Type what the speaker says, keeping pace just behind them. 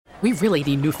We really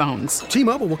need new phones.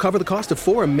 T-Mobile will cover the cost of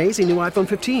 4 amazing new iPhone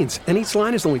 15s, and each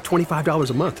line is only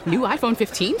 $25 a month. New iPhone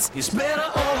 15s? It's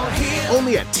better over here.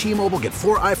 Only at T-Mobile, get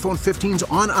 4 iPhone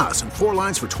 15s on us and 4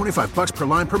 lines for $25 per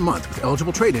line per month with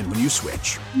eligible trade-in when you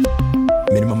switch.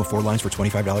 Minimum of 4 lines for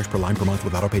 $25 per line per month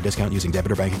with autopay discount using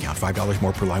debit or bank account. $5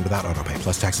 more per line without autopay,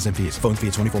 plus taxes and fees. Phone fee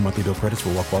at 24 monthly bill credits for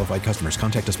well-qualified customers.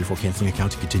 Contact us before canceling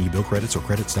account to continue bill credits or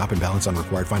credit stop and balance on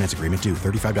required finance agreement due.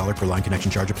 $35 per line connection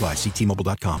charge applies. See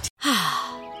T-Mobile.com.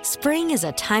 Spring is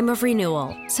a time of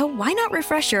renewal, so why not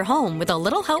refresh your home with a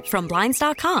little help from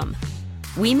Blinds.com?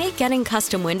 We make getting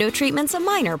custom window treatments a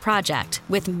minor project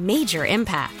with major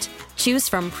impact. Choose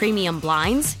from premium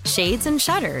blinds, shades, and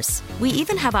shutters. We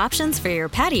even have options for your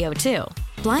patio, too.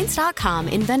 Blinds.com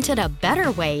invented a better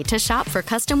way to shop for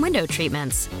custom window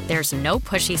treatments. There's no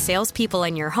pushy salespeople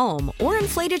in your home or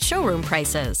inflated showroom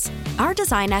prices. Our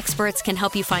design experts can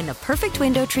help you find the perfect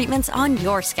window treatments on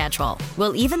your schedule.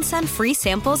 We'll even send free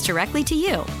samples directly to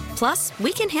you. Plus,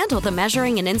 we can handle the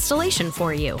measuring and installation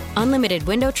for you. Unlimited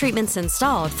window treatments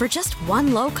installed for just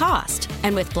one low cost.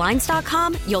 And with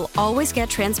Blinds.com, you'll always get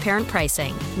transparent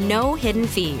pricing. No hidden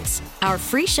fees. Our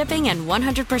free shipping and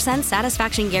 100%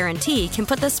 satisfaction guarantee can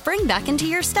put the spring back into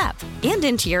your step and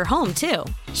into your home, too.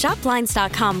 Shop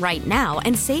Blinds.com right now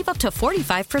and save up to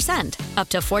 45%. Up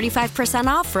to 45%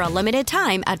 off for a limited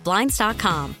time at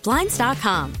Blinds.com.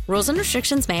 Blinds.com. Rules and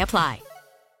restrictions may apply.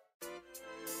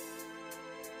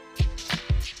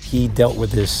 He dealt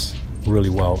with this really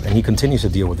well, and he continues to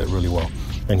deal with it really well,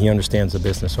 and he understands the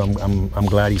business. So I'm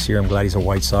glad he's here. I'm glad he's a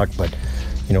White Sox, but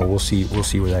we'll see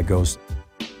where that goes.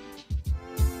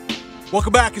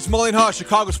 Welcome back. It's Mully and Haugh,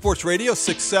 Chicago Sports Radio,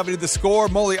 670 The Score.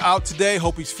 Mully out today.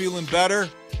 Hope he's feeling better.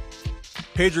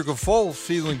 Pedro Grifol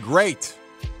feeling great.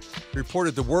 He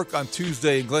reported to work on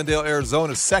Tuesday in Glendale,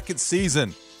 Arizona, second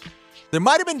season. There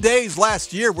might have been days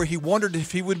last year where he wondered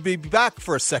if he would be back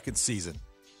for a second season.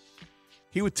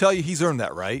 He would tell you he's earned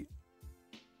that right.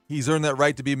 He's earned that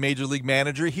right to be a major league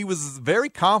manager. He was very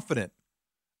confident.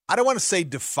 I don't want to say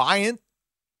defiant,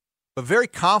 but very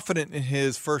confident in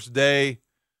his first day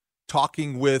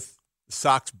talking with the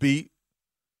Sox beat,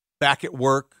 back at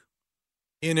work,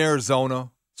 in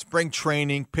Arizona, spring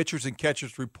training, pitchers and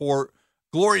catchers report.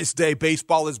 Glorious day.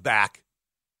 Baseball is back.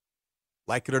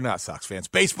 Like it or not, Sox fans,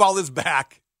 baseball is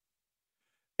back.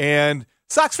 And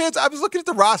Sox fans, I was looking at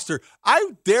the roster.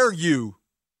 I dare you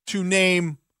to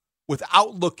name,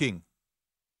 without looking,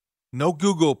 no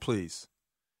Google, please.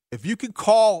 If you can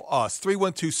call us,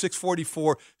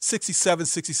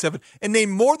 312-644-6767, and name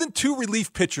more than 2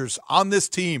 relief pitchers on this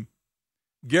team.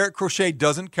 Garrett Crochet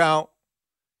doesn't count.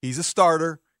 He's a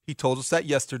starter. He told us that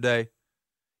yesterday.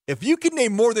 If you can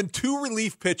name more than 2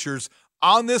 relief pitchers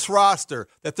on this roster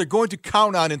that they're going to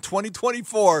count on in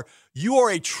 2024, you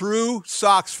are a true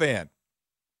Sox fan.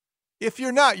 If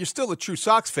you're not, you're still a true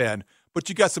Sox fan, but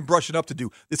you got some brushing up to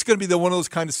do. It's going to be one of those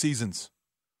kind of seasons.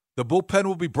 The bullpen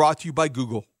will be brought to you by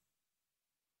Google.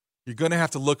 You're going to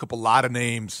have to look up a lot of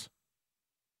names.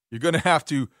 You're going to have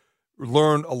to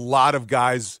learn a lot of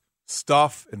guys'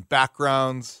 stuff and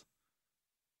backgrounds.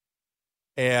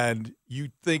 And you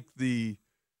think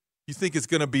it's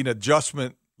going to be an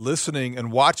adjustment listening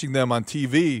and watching them on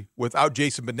TV without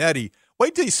Jason Benetti.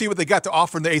 Wait till you see what they got to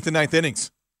offer in the 8th and 9th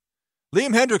innings.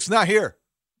 Liam Hendriks not here.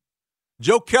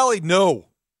 Joe Kelly, no.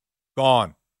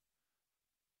 Gone.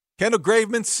 Kendall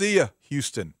Graveman, see ya,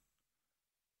 Houston.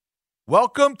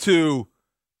 Welcome to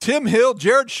Tim Hill,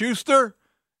 Jared Schuster,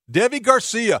 Debbie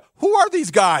Garcia. Who are these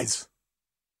guys?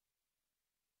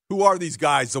 Who are these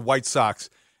guys, the White Sox?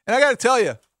 And I got to tell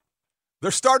you, their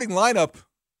starting lineup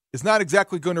is not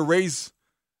exactly going to raise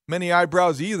many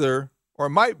eyebrows either, or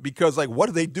it might, because, what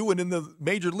are they doing in the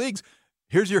major leagues?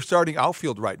 Here's your starting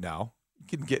outfield right now. You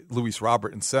can get Luis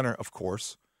Robert in center, of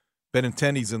course.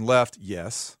 Benintendi's in left,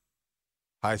 yes.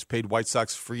 Highest paid White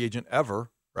Sox free agent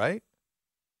ever, right?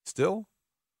 Still.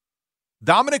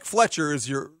 Dominic Fletcher is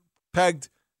your pegged,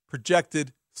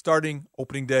 projected, starting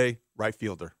opening day right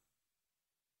fielder.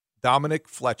 Dominic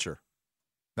Fletcher.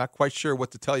 Not quite sure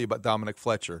what to tell you about Dominic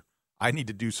Fletcher. I need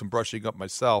to do some brushing up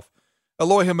myself.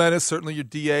 Eloy Jimenez, certainly your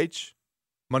DH.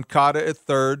 Moncada at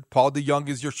third. Paul DeJong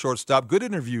is your shortstop. Good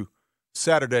interview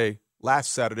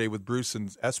last Saturday with Bruce and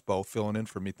Espo filling in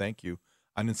for me. Thank you.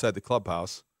 On Inside the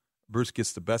Clubhouse. Bruce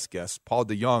gets the best guest. Paul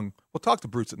DeJong. We'll talk to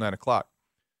Bruce at 9 o'clock.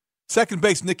 Second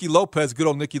base, Nicky Lopez. Good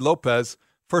old Nicky Lopez.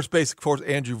 First base, of course,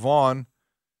 Andrew Vaughn.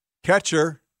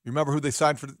 Catcher. You remember who they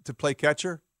signed to play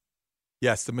catcher?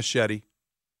 Yes, the Machete.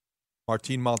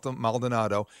 Martin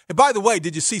Maldonado. And by the way,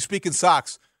 did you see, speaking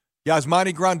Sox,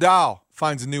 Yasmani Grandal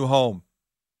finds a new home.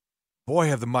 Boy,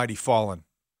 have the mighty fallen.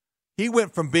 He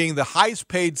went from being the highest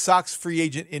paid Sox free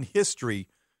agent in history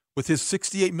with his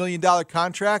 $68 million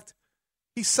contract.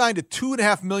 He signed a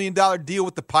 $2.5 million deal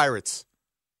with the Pirates.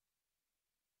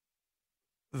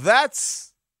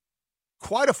 That's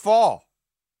quite a fall.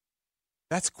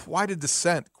 That's quite a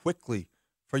descent quickly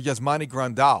for Yasmani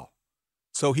Grandal.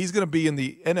 So he's going to be in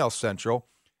the NL Central.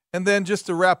 And then just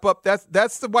to wrap up,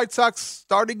 that's the White Sox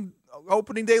starting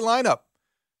opening day lineup.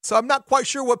 So I'm not quite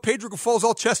sure what Pedro Grifol's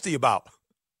all chesty about.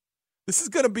 This is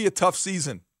going to be a tough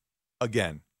season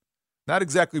again. Not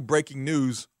exactly breaking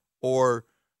news or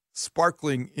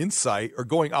sparkling insight or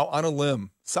going out on a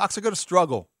limb. Sox are going to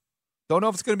struggle. Don't know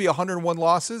if it's going to be 101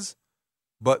 losses,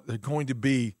 but they're going to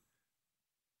be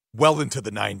well into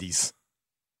the 90s.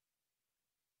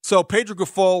 So Pedro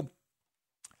Grifol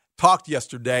talked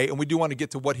yesterday, and we do want to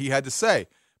get to what he had to say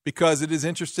because it is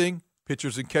interesting.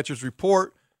 Pitchers and catchers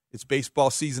report. It's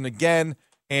baseball season again,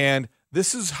 and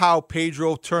this is how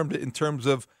Pedro termed it in terms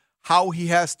of how he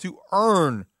has to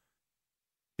earn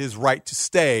his right to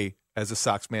stay as a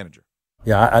Sox manager.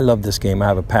 Yeah, I love this game. I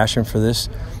have a passion for this.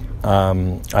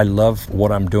 I love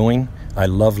what I'm doing. I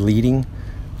love leading.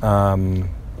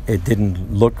 It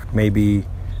didn't look maybe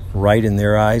right in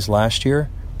their eyes last year,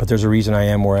 but there's a reason I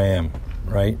am where I am,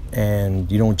 right? And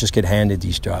you don't just get handed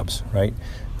these jobs, right?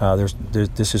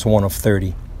 This is one of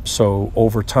 30. So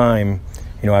over time,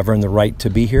 I've earned the right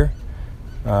to be here,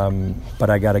 but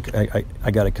I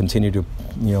gotta continue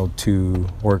to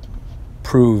work,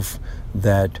 prove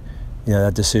that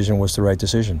that decision was the right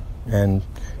decision. And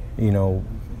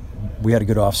we had a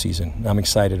good off season. I'm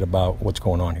excited about what's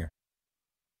going on here.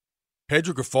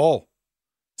 Pedro Grifol,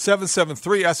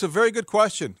 773. That's a very good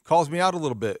question. Calls me out a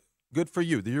little bit. Good for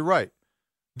you. You're right.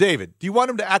 David, do you want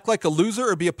him to act like a loser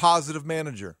or be a positive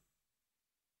manager?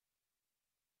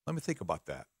 Let me think about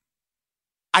that.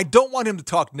 I don't want him to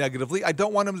talk negatively. I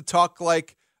don't want him to talk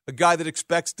like a guy that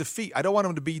expects defeat. I don't want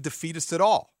him to be defeatist at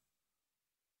all.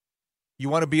 You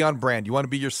want to be on brand. You want to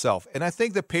be yourself. And I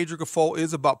think that Pedro Grifol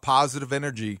is about positive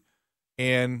energy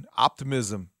and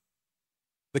optimism.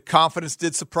 The confidence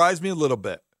did surprise me a little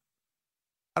bit.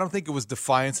 I don't think it was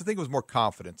defiance. I think it was more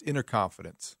confidence, inner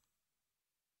confidence.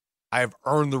 I have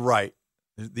earned the right.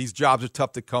 These jobs are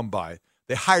tough to come by.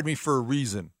 They hired me for a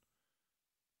reason.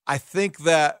 I think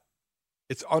that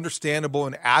it's understandable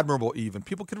and admirable even.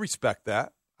 People can respect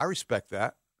that. I respect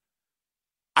that.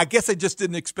 I guess I just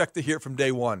didn't expect to hear it from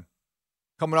day one.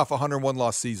 Coming off a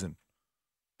 101-loss season.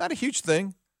 Not a huge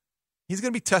thing. He's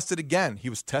going to be tested again. He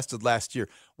was tested last year.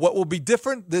 What will be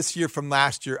different this year from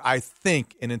last year, I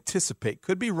think and anticipate,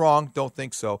 could be wrong, don't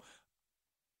think so.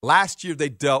 Last year they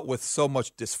dealt with so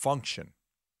much dysfunction.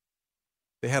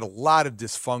 They had a lot of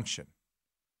dysfunction.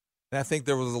 And I think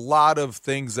there was a lot of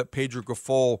things that Pedro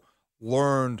Grifol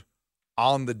learned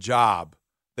on the job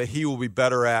that he will be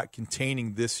better at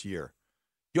containing this year.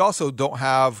 You also don't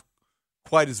have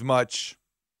quite as much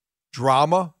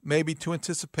drama maybe to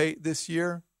anticipate this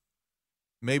year.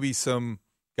 Maybe some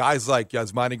guys like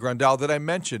Yasmani Grandal that I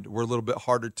mentioned were a little bit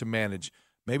harder to manage.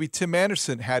 Maybe Tim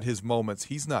Anderson had his moments.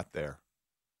 He's not there.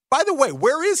 By the way,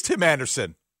 where is Tim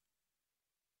Anderson?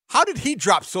 How did he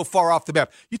drop so far off the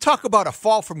map? You talk about a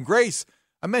fall from grace.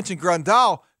 I mentioned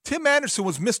Grandal. Tim Anderson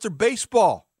was Mr.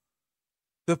 Baseball.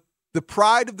 The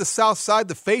pride of the South Side,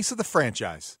 the face of the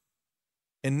franchise.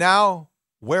 And now,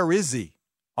 where is he?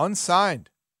 Unsigned.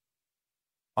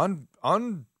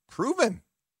 Unproven.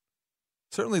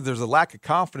 Certainly there's a lack of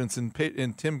confidence in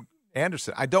Tim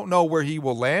Anderson. I don't know where he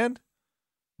will land,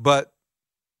 but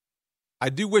I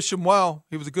do wish him well.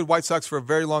 He was a good White Sox for a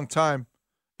very long time.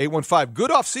 815.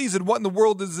 Good off season. What in the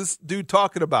world is this dude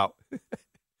talking about?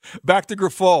 Back to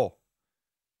Grifol.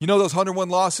 You know those 101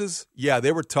 losses? Yeah,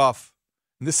 they were tough.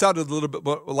 And this sounded a little bit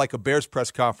like a Bears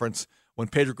press conference when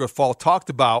Pedro Grifol talked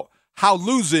about how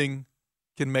losing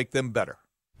can make them better.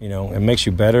 It makes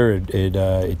you better.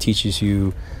 It teaches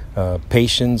you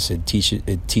patience. It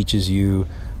teaches you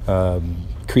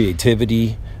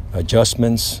creativity,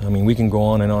 adjustments. I mean, we can go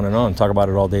on and on and on, talk about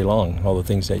it all day long, all the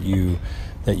things that you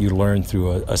learn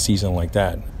through a season like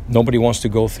that. Nobody wants to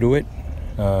go through it,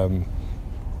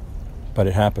 but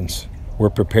it happens. We're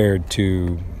prepared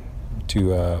to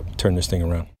turn this thing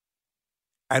around.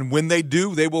 And when they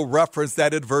do, they will reference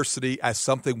that adversity as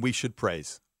something we should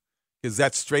praise. Because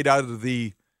that's straight out of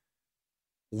the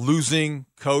losing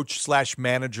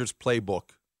coach/manager's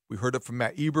playbook. We heard it from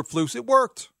Matt Eberflus. It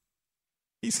worked.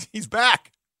 He's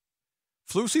back.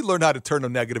 Flusy learned how to turn a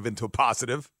negative into a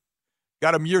positive.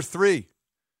 Got him year 3.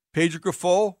 Pedro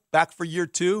Grifol back for year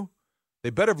 2. They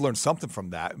better have learned something from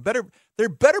that. There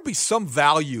better be some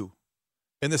value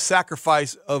in the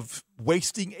sacrifice of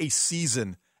wasting a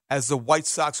season as the White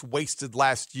Sox wasted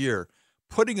last year,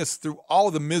 putting us through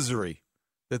all the misery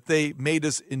that they made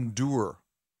us endure.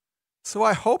 So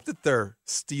I hope that they're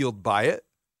steeled by it,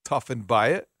 toughened by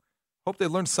it. Hope they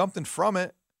learned something from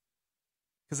it,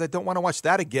 because I don't want to watch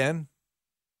that again.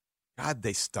 God,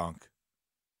 they stunk.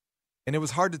 And it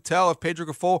was hard to tell if Pedro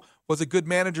Grifol was a good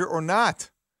manager or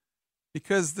not,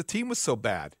 because the team was so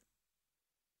bad.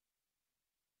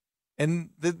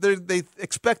 And they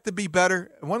expect to be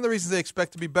better. And one of the reasons they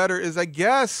expect to be better is, I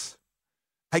guess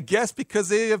because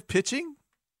they have pitching.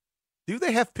 Do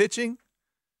they have pitching?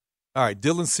 All right,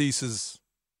 Dylan Cease is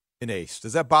an ace.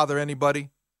 Does that bother anybody?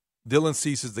 Dylan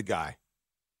Cease is the guy.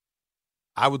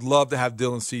 I would love to have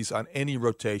Dylan Cease on any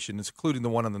rotation, including the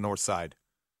one on the north side.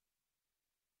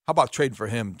 How about trading for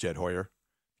him, Jed Hoyer?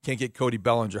 Can't get Cody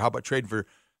Bellinger. How about trading for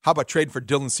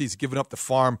Dylan Cease, giving up the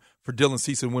farm for Dylan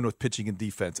Cease and win with pitching and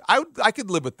defense? I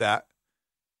could live with that.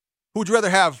 Who would you rather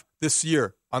have this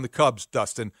year on the Cubs,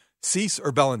 Dustin? Cease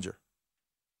or Bellinger?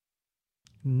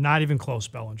 Not even close,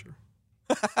 Bellinger.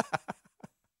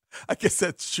 I guess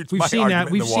that shoots We've my seen argument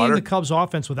that. We've in the water. seen the Cubs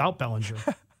offense without Bellinger.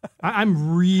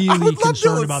 I'm really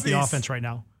concerned about the offense right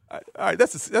now. All right,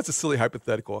 that's a silly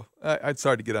hypothetical. I'm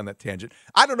sorry to get on that tangent.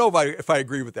 I don't know if I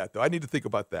agree with that, though. I need to think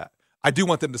about that. I do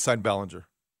want them to sign Bellinger,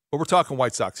 but we're talking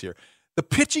White Sox here. The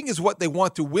pitching is what they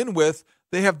want to win with.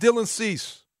 They have Dylan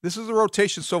Cease. This is the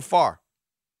rotation so far.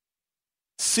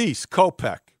 Cease,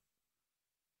 Kopech,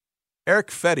 Eric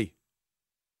Fetty.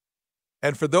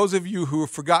 And for those of you who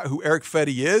forgot who Eric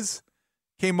Fetty is,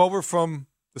 came over from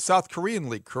the South Korean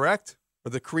League, correct? Or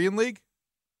the Korean League?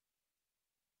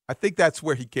 I think that's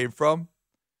where he came from.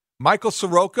 Michael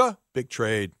Soroka, big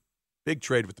trade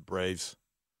with the Braves.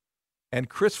 And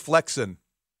Chris Flexen.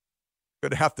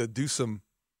 Going to have to do some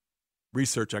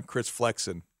research on Chris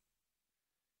Flexen.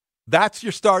 That's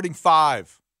your starting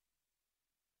five.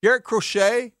 Garrett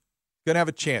Crochet, going to have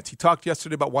a chance. He talked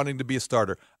yesterday about wanting to be a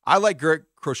starter. I like Garrett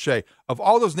Crochet. Of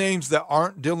all those names that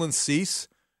aren't Dylan Cease,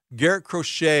 Garrett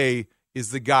Crochet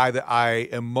is the guy that I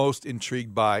am most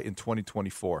intrigued by in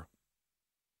 2024.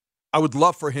 I would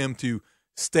love for him to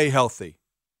stay healthy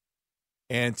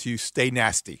and to stay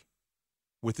nasty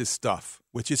with his stuff,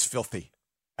 which is filthy,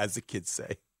 as the kids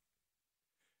say.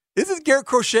 Isn't Garrett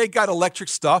Crochet got electric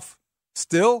stuff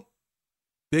still?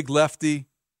 Big lefty,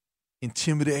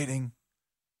 intimidating.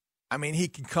 I mean, he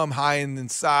can come high and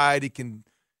inside.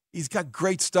 He's got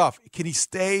great stuff. Can he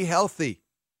stay healthy?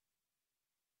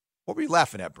 What were you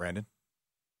laughing at, Brandon?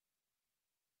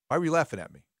 Why were you laughing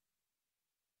at me?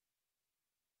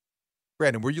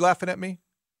 Brandon, were you laughing at me?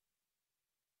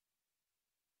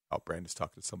 Oh, Brandon's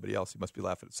talking to somebody else. He must be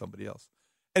laughing at somebody else.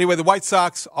 Anyway, the White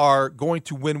Sox are going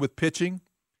to win with pitching.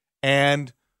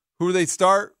 And who do they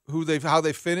start? How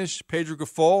they finish? Pedro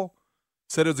Grifol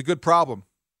said it was a good problem.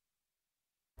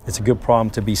 It's a good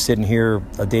problem to be sitting here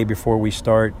a day before we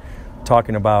start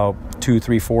talking about 2,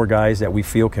 3, 4 guys that we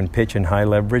feel can pitch in high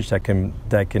leverage, that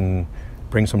can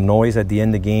bring some noise at the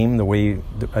end of the game, the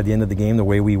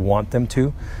way we want them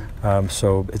to.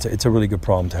 So it's a really good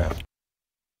problem to have.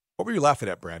 What were you laughing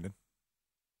at, Brandon?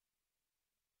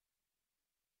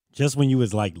 Just when you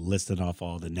was like listing off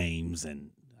all the names,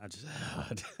 and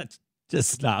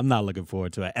I'm not looking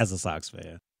forward to it as a Sox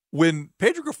fan. When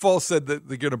Pedro Grifol said that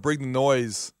they're going to bring the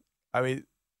noise, I mean,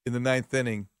 in the 9th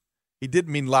inning, he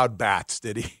didn't mean loud bats,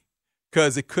 did he?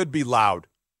 Because it could be loud.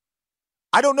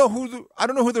 I don't know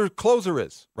who their closer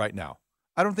is right now.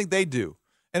 I don't think they do.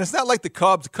 And it's not like the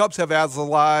Cubs. The Cubs have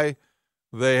Azalai.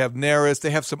 They have Neris.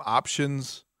 They have some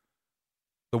options.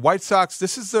 The White Sox,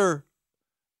 this is on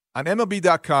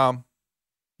MLB.com,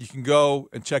 you can go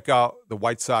and check out the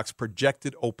White Sox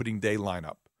projected opening day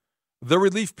lineup. The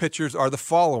relief pitchers are the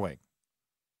following.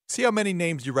 See how many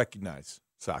names you recognize,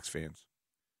 Sox fans.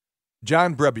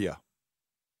 John Brebbia.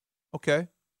 Okay.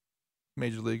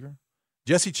 Major leaguer.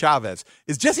 Jesse Chavez.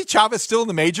 Is Jesse Chavez still in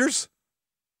the majors?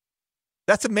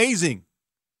 That's amazing.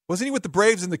 Wasn't he with the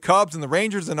Braves and the Cubs and the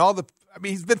Rangers and all the... I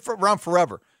mean, he's been around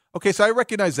forever. Okay, so I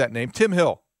recognize that name. Tim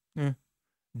Hill.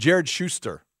 Jared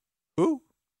Schuster. Who?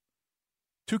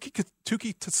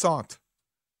 Touki Toussaint.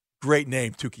 Great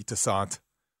name, Touki Toussaint.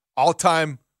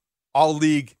 All-time,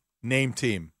 all-league name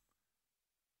team.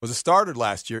 Was a starter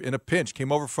last year in a pinch.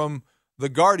 Came over from the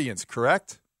Guardians,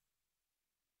 correct?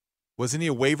 Wasn't he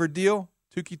a waiver deal,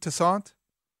 Touki Toussaint?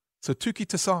 So Touki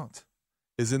Toussaint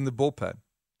is in the bullpen.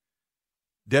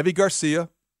 Debbie Garcia,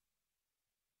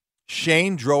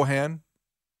 Shane Drohan,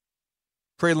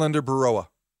 Prelander Baroa.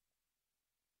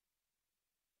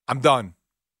 I'm done.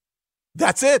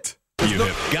 That's it.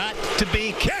 Have got to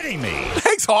be kidding me.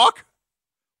 Thanks, Hawk.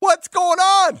 What's going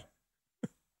on?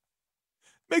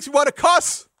 Makes me want to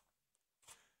cuss.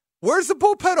 Where's the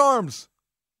bullpen arms?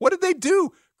 What did they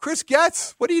do? Chris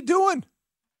Getz, what are you doing?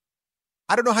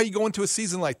 I don't know how you go into a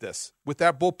season like this with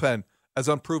that bullpen as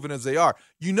unproven as they are.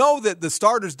 You know that the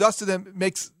starters, Dustin,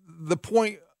 makes the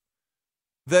point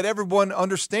that everyone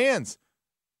understands.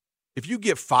 If you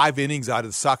get 5 innings out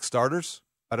of the Sox starters,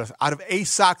 out of a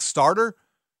Sox starter,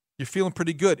 you're feeling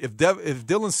pretty good. If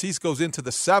Dylan Cease goes into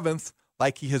the 7th,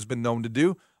 like he has been known to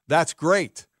do, that's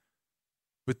great.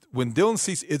 But when Dylan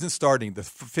Cease isn't starting the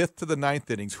 5th to the 9th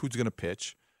innings, who's going to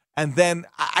pitch? And then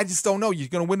I just don't know. You're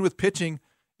going to win with pitching.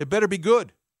 It better be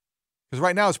good. Because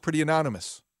right now it's pretty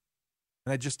anonymous.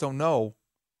 And I just don't know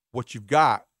what you've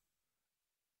got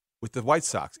with the White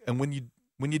Sox. And when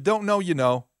you don't know, you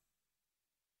know.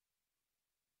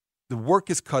 The work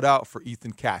is cut out for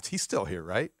Ethan Katz. He's still here,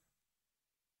 right?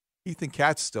 Ethan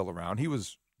Katz is still around. He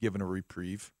was given a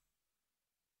reprieve.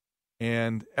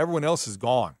 And everyone else is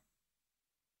gone.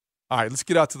 All right, let's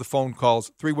get out to the phone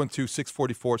calls.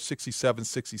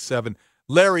 312-644-6767.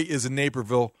 Larry is in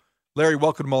Naperville. Larry,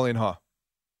 welcome to Mully and Haugh.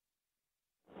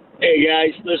 Hey,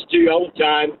 guys, listen to you all the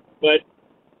time, but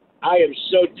I am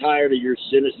so tired of your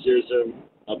cynicism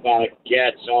about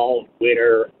Getz all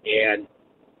winter and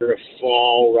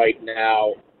Grifol right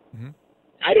now. Mm-hmm.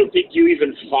 I don't think you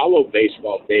even follow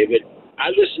baseball, David. I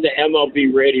listen to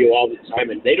MLB radio all the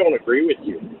time, and they don't agree with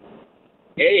you.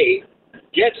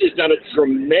 Getz has done a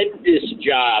tremendous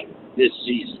job this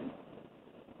season.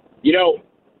 You know,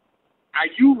 are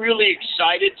you really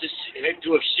excited to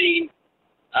have seen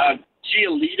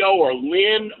Giolito or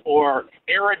Lynn or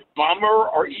Aaron Bummer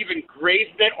or even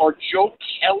Graveman or Joe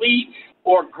Kelly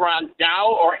or Grandal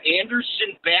or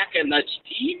Anderson back in this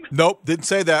team? Nope, didn't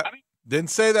say that.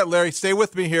 Didn't say that, Larry. Stay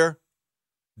with me here.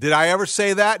 Did I ever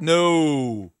say that?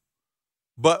 No.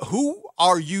 But who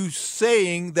are you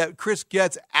saying that Chris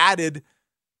Getz added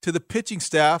to the pitching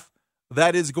staff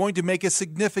that is going to make a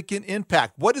significant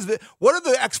impact? What are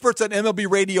the experts on MLB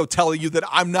radio telling you that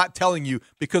I'm not telling you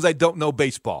because I don't know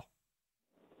baseball?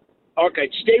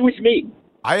 Okay, stay with me.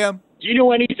 I am. Do you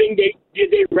know anything they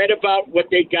read about what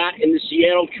they got in the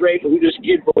Seattle trade, who this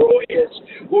kid Burrow is,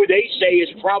 who they say is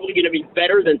probably going to be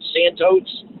better than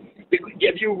Santos?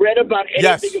 Have you read about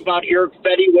anything about Eric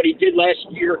Fetty, what he did last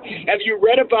year? Have you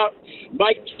read about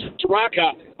Mike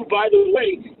Tanaka, who, by the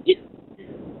way, he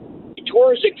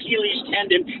tore his Achilles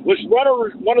tendon, was one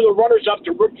of the runners-up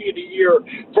to Rookie of the Year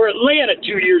for Atlanta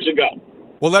 2 years ago?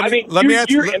 Well, let me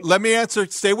answer.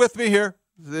 Stay with me here.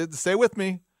 Stay with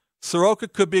me. Soroka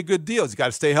could be a good deal. He's got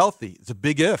to stay healthy. It's a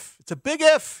big if. It's a big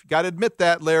if. Got to admit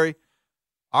that, Larry.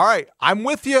 All right, I'm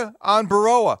with you on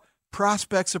Baroa.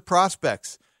 Prospects are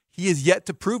prospects. He is yet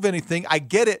to prove anything. I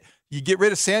get it. You get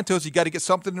rid of Santos, you got to get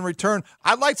something in return.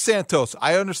 I like Santos.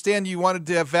 I understand you wanted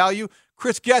to have value.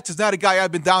 Chris Getz is not a guy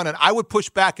I've been down on. I would push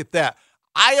back at that.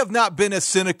 I have not been as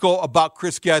cynical about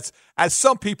Chris Getz as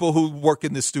some people who work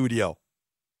in the studio.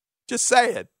 Just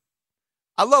say it.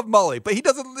 I love Mully, but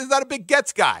he's not a big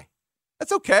Getz guy.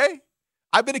 That's okay.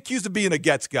 I've been accused of being a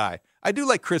Getz guy. I do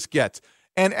like Chris Getz.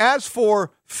 And as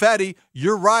for Fetty,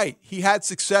 you're right. He had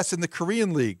success in the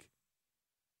Korean League.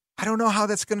 I don't know how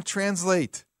that's going to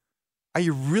translate. Are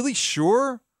you really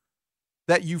sure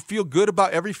that you feel good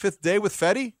about every 5th day with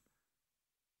Fetty?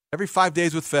 Every 5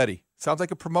 days with Fetty. Sounds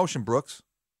like a promotion, Brooks.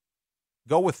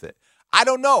 Go with it. I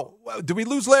don't know. Do we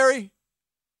lose Larry?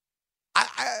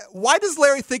 Why does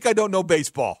Larry think I don't know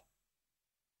baseball?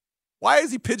 Why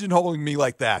is he pigeonholing me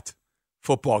like that,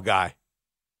 football guy?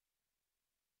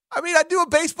 I mean, I do a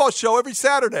baseball show every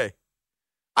Saturday.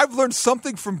 I've learned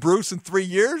something from Bruce in 3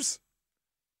 years.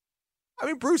 I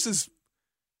mean, Bruce has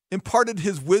imparted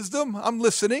his wisdom. I'm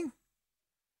listening.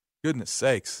 Goodness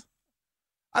sakes.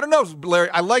 I don't know,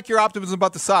 Larry. I like your optimism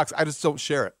about the Sox. I just don't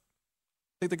share it.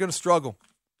 I think they're going to struggle.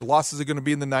 The losses are going to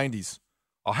be in the 90s.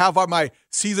 I'll have my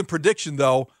season prediction,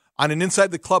 though, on an Inside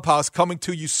the Clubhouse coming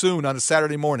to you soon on a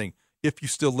Saturday morning, if you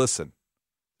still listen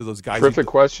to those guys. Terrific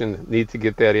question. Need to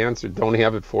get that answered. Don't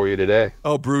have it for you today.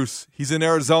 Oh, Bruce. He's in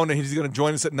Arizona. He's going to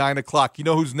join us at 9 o'clock. You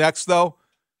know who's next, though?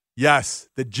 Yes,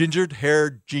 the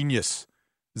ginger-haired genius,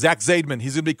 Zach Zaidman.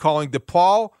 He's going to be calling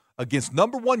DePaul against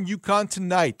number 1 UConn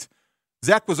tonight.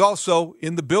 Zach was also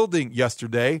in the building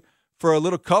yesterday for a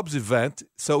little Cubs event,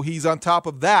 so he's on top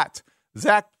of that.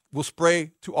 Zach will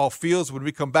spray to all fields. When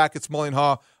we come back, it's Mully and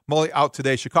Haugh. Mully out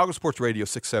today. Chicago Sports Radio,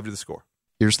 670 The Score.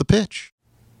 Here's the pitch.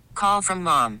 Call from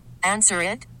mom. Answer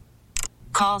it.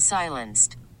 Call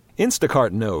silenced.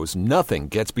 Instacart knows nothing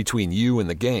gets between you and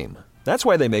the game. That's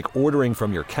why they make ordering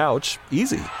from your couch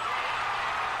easy.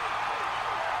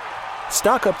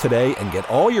 Stock up today and get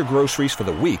all your groceries for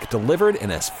the week delivered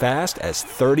in as fast as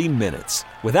 30 minutes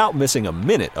without missing a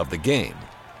minute of the game.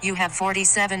 You have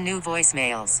 47 new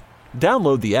voicemails.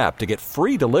 Download the app to get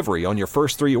free delivery on your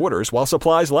first 3 orders while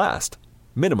supplies last.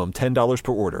 Minimum $10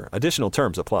 per order. Additional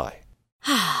terms apply.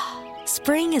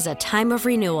 Spring is a time of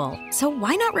renewal, so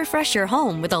why not refresh your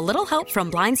home with a little help from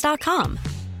Blinds.com?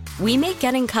 We make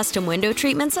getting custom window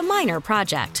treatments a minor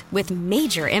project with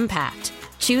major impact.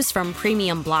 Choose from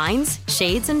premium blinds,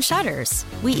 shades, and shutters.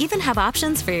 We even have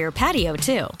options for your patio,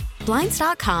 too.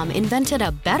 Blinds.com invented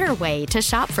a better way to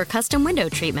shop for custom window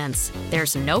treatments.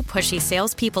 There's no pushy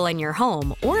salespeople in your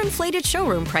home or inflated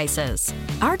showroom prices.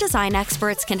 Our design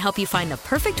experts can help you find the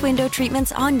perfect window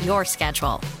treatments on your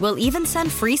schedule. We'll even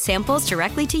send free samples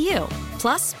directly to you.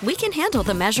 Plus, we can handle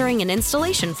the measuring and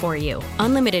installation for you.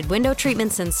 Unlimited window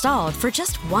treatments installed for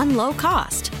just one low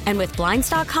cost. And with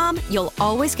Blinds.com, you'll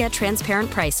always get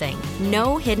transparent pricing.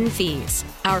 No hidden fees.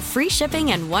 Our free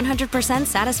shipping and 100%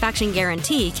 satisfaction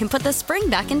guarantee can put the spring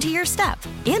back into your step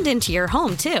and into your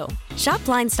home, too. Shop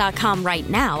Blinds.com right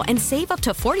now and save up to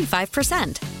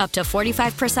 45%. Up to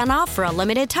 45% off for a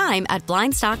limited time at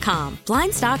Blinds.com.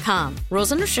 Blinds.com.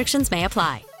 Rules and restrictions may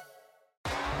apply.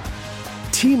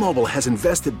 T-Mobile has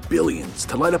invested billions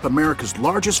to light up America's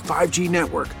largest 5G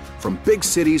network, from big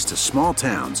cities to small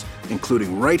towns,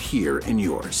 including right here in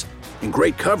yours. And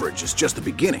great coverage is just the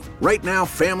beginning. Right now,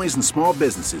 families and small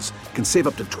businesses can save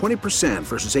up to 20%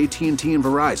 versus AT&T and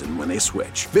Verizon when they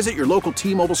switch. Visit your local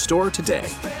T-Mobile store today.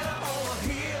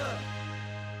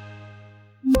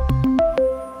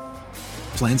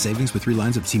 Plan savings with 3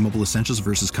 lines of T-Mobile Essentials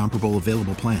versus comparable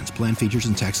available plans. Plan features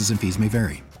and taxes and fees may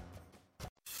vary.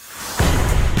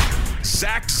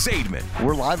 Zach Zaidman.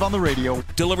 We're live on the radio,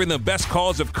 delivering the best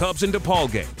calls of Cubs and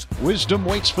DePaul games. Wisdom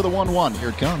waits for the 1-1. Here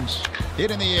it comes.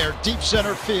 Hit in the air, deep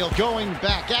center field, going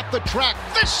back at the track.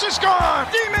 This is gone!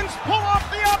 Demons pull off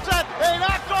the upset. They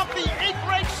knocked off the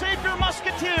 8th-ranked Xavier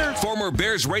Musketeers. Former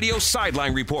Bears radio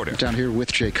sideline reporter. Down here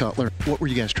with Jay Cutler. What were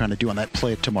you guys trying to do on that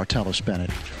play to Martellus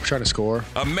Bennett? We're trying to score.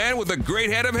 A man with a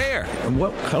great head of hair. And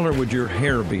what color would your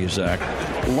hair be, Zach?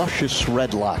 Luscious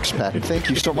red locks, Pat. Thank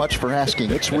you so much for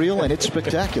asking. It's real and it's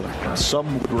spectacular.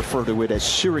 Some would refer to it as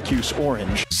Syracuse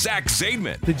orange. Zach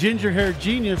Zaidman. The ginger-haired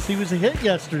genius. He was a hit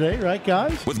yesterday, right,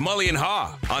 guys? With Mully and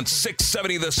Haugh on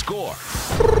 670 The Score.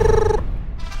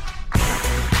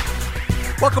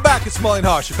 Welcome back. It's Mully and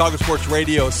Haugh, Chicago Sports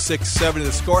Radio, 670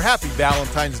 The Score. Happy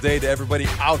Valentine's Day to everybody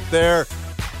out there.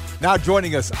 Now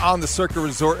joining us on the Circa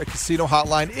Resort and Casino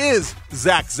Hotline is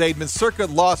Zach Zaidman,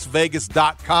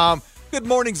 CircaLasVegas.com. Good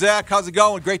morning, Zach. How's it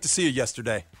going? Great to see you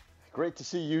yesterday. Great to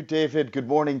see you, David. Good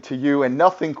morning to you. And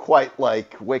nothing quite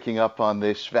like waking up on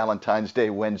this Valentine's Day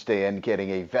Wednesday and getting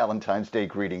a Valentine's Day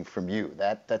greeting from you.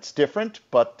 That's different,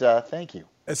 but thank you.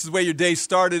 This is the way your day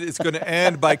started. It's going to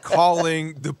end by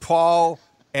calling DePaul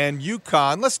and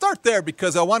UConn. Let's start there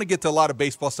because I want to get to a lot of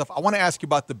baseball stuff. I want to ask you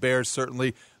about the Bears,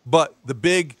 certainly, but the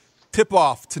big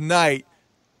tip-off tonight,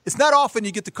 it's not often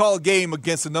you get to call a game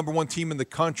against the number one team in the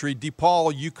country.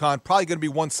 DePaul, UConn, probably going to be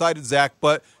one-sided, Zach,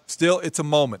 but still, it's a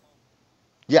moment.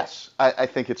 Yes, I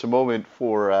think it's a moment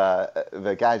for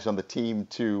the guys on the team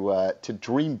to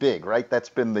dream big, right? That's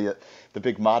been the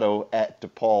big motto at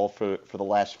DePaul for the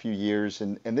last few years,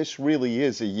 and this really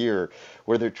is a year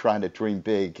where they're trying to dream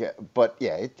big. But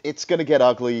yeah, it's going to get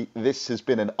ugly. This has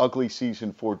been an ugly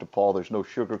season for DePaul. There's no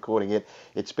sugarcoating it.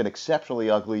 It's been exceptionally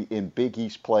ugly in Big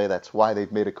East play. That's why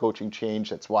they've made a coaching change.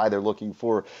 That's why they're looking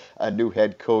for a new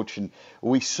head coach. And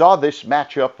we saw this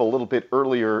matchup a little bit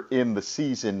earlier in the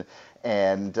season.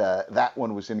 And that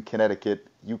one was in Connecticut.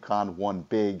 UConn won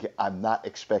big. I'm not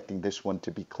expecting this one to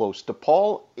be close.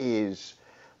 DePaul is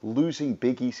losing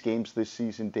Big East games this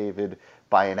season, David,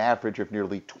 by an average of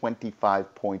nearly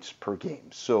 25 points per game.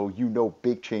 So you know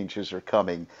big changes are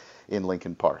coming in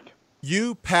Lincoln Park.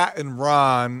 You, Pat, and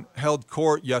Ron held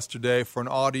court yesterday for an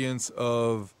audience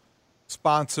of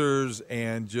sponsors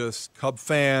and just Cub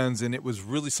fans, and it was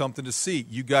really something to see.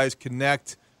 You guys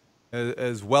connect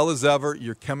as well as ever.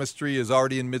 Your chemistry is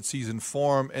already in midseason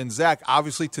form. And, Zach,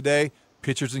 obviously today,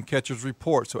 pitchers and catchers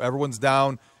report. So everyone's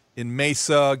down in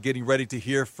Mesa getting ready to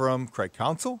hear from Craig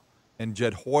Counsell and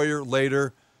Jed Hoyer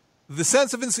later. The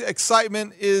sense of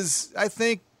excitement is, I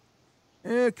think,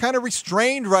 kind of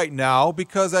restrained right now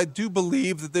because I do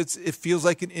believe that it feels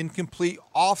like an incomplete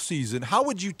offseason. How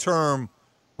would you term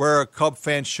where a Cub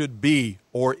fan should be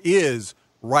or is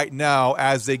right now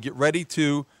as they get ready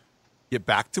to get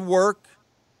back to work?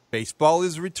 Baseball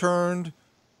is returned,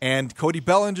 and Cody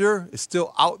Bellinger is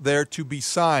still out there to be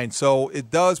signed. So it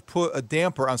does put a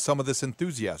damper on some of this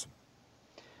enthusiasm.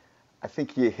 I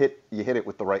think you hit it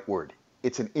with the right word.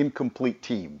 It's an incomplete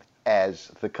team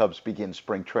as the Cubs begin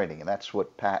spring training, and that's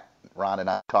what Pat, Ron, and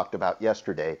I talked about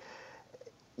yesterday.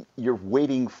 You're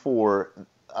waiting for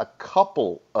a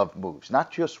couple of moves,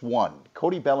 not just one.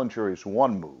 Cody Bellinger is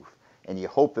one move, and you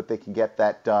hope that they can get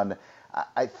that done.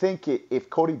 I think if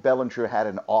Cody Bellinger had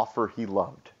an offer he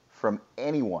loved from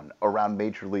anyone around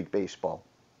Major League Baseball,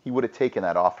 he would have taken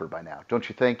that offer by now, don't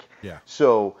you think? Yeah.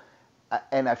 So,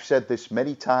 and I've said this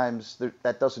many times,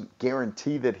 that doesn't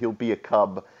guarantee that he'll be a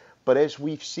Cub, but as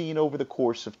we've seen over the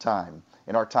course of time,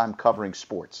 in our time covering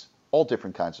sports, all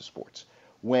different kinds of sports,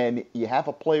 when you have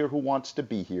a player who wants to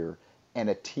be here and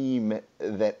a team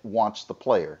that wants the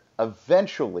player,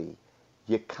 eventually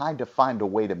you kind of find a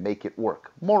way to make it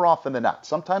work. More often than not.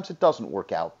 Sometimes it doesn't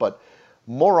work out, but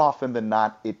more often than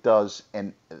not it does,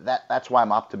 and that's why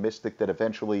I'm optimistic that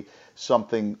eventually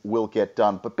something will get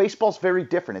done. But baseball's very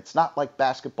different. It's not like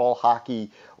basketball,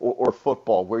 hockey, or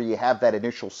football, where you have that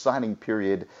initial signing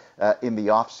period in the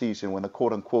offseason when the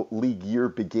quote-unquote league year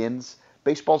begins.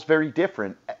 Baseball's very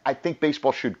different. I think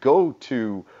baseball should go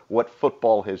to what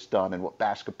football has done and what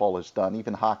basketball has done,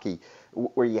 even hockey,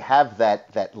 where you have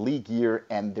that league year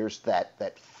and there's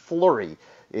that flurry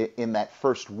in that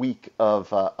first week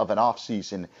of an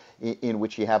offseason in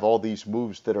which you have all these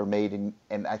moves that are made.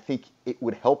 And I think it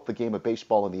would help the game of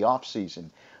baseball in the offseason,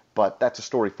 but that's a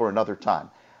story for another time.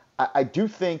 I do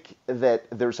think that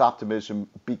there's optimism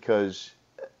because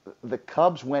the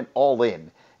Cubs went all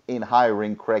in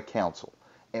hiring Craig Counsell.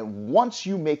 And once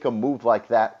you make a move like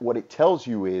that, what it tells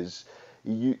you is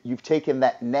you've taken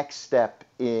that next step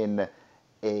in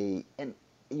and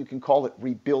you can call it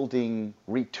rebuilding,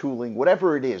 retooling,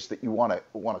 whatever it is that you want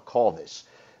to call this.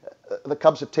 The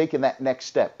Cubs have taken that next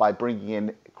step by bringing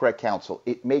in Craig Counsell.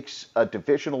 It makes a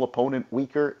divisional opponent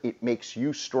weaker, it makes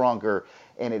you stronger,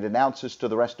 and it announces to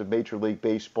the rest of Major League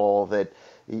Baseball that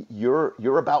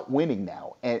you're about winning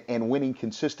now and winning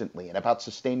consistently and about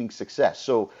sustaining success.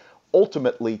 So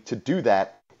ultimately, to do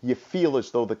that, you feel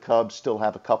as though the Cubs still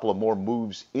have a couple of more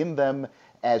moves in them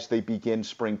as they begin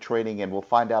spring training, and we'll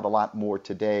find out a lot more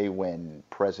today when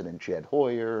President Jed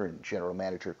Hoyer and General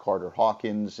Manager Carter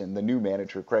Hawkins and the new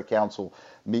manager Craig Counsell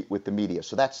meet with the media.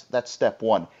 So that's step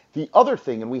one. The other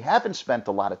thing, and we haven't spent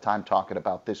a lot of time talking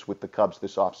about this with the Cubs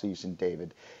this offseason,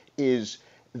 David, is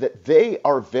that they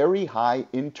are very high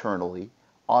internally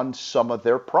on some of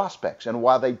their prospects. And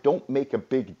while they don't make a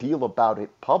big deal about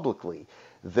it publicly,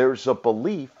 there's a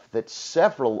belief that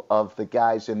several of the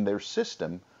guys in their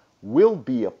system will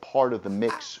be a part of the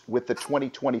mix with the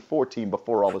 2024 team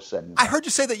before all is said and done. I heard you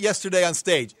say that yesterday on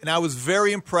stage, and I was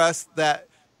very impressed that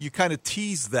you kind of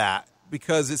teased that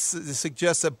because it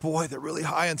suggests that, boy, they're really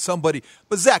high on somebody.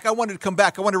 But, Zach, I wanted to come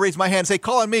back. I wanted to raise my hand and say,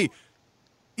 call on me.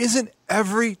 Isn't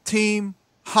every team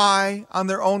high on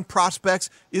their own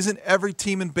prospects? Isn't every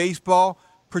team in baseball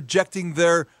projecting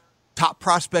their top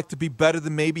prospect to be better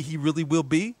than maybe he really will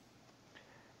be?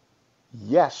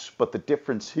 Yes, but the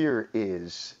difference here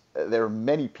is there are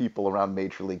many people around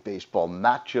Major League Baseball,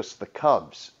 not just the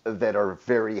Cubs, that are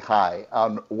very high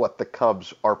on what the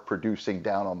Cubs are producing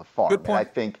down on the farm. Good point. And I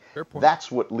think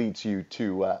that's what leads you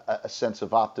to a sense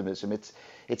of optimism.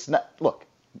 It's not, look,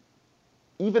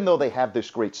 even though they have this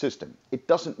great system, it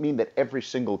doesn't mean that every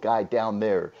single guy down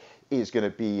there is going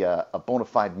to be a bona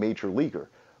fide major leaguer.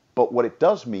 But what it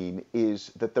does mean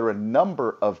is that there are a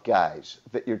number of guys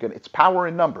that it's power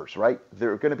in numbers, right?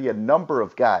 There are going to be a number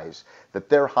of guys that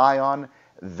they're high on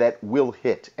that will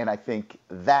hit. And I think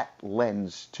that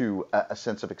lends to a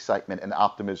sense of excitement and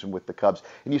optimism with the Cubs.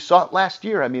 And you saw it last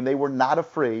year. I mean, they were not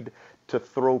afraid to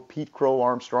throw Pete Crow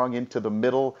Armstrong into the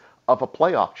middle of a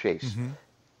playoff chase. Mm-hmm.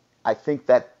 I think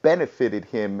that benefited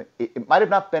him. It might have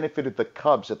not benefited the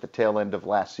Cubs at the tail end of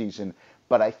last season,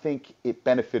 but I think it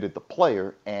benefited the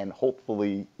player, and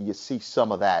hopefully you see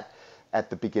some of that at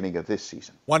the beginning of this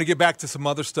season. Want to get back to some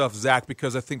other stuff, Zach,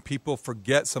 because I think people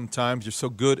forget sometimes you're so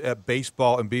good at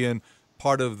baseball and being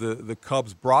part of the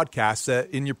Cubs broadcast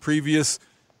that in your previous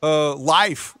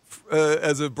life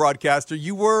as a broadcaster,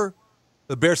 you were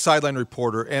the Bears sideline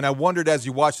reporter. And I wondered as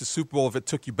you watched the Super Bowl if it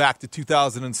took you back to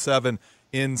 2007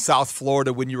 in South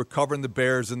Florida when you were covering the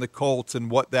Bears and the Colts and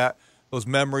what those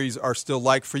memories are still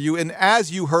like for you. And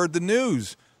as you heard the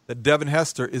news that Devin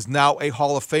Hester is now a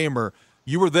Hall of Famer,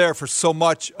 you were there for so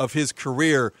much of his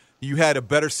career. You had a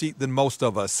better seat than most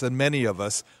of us and many of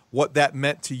us. What that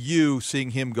meant to you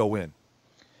seeing him go in.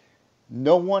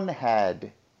 No one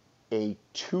had a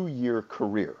 2-year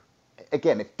career.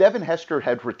 Again, if Devin Hester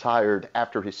had retired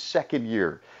after his second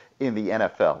year in the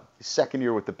NFL, his second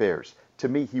year with the Bears, to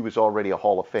me, he was already a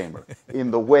Hall of Famer in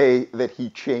the way that he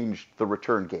changed the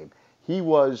return game. He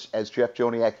was, as Jeff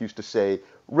Joniak used to say,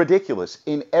 ridiculous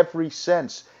in every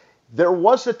sense. There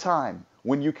was a time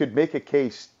when you could make a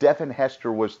case Devin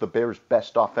Hester was the Bears'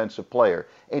 best offensive player,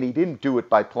 and he didn't do it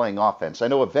by playing offense. I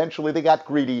know eventually they got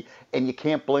greedy, and you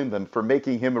can't blame them for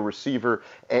making him a receiver,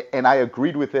 and I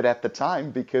agreed with it at the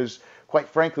time because, quite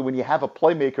frankly, when you have a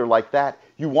playmaker like that,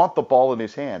 you want the ball in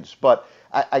his hands. But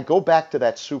I go back to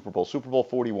that Super Bowl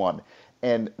 41,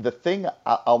 and the thing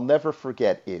I'll never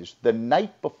forget is the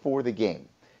night before the game,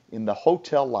 in the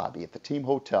hotel lobby at the team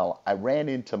hotel, I ran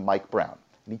into Mike Brown.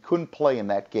 And he couldn't play in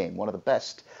that game, one of the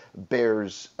best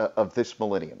Bears of this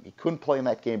millennium. He couldn't play in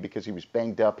that game because he was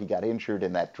banged up. He got injured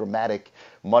in that dramatic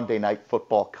Monday Night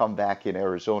Football comeback in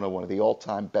Arizona, one of the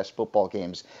all-time best football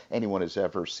games anyone has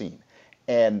ever seen.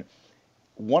 And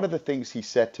one of the things he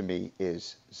said to me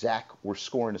is, Zach, we're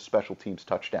scoring a special teams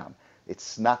touchdown.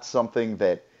 It's not something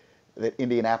that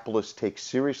Indianapolis takes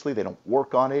seriously. They don't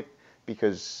work on it,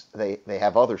 because they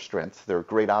have other strengths. They're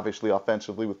great, obviously,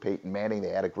 offensively with Peyton Manning. They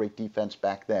had a great defense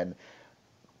back then.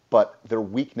 But their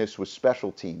weakness was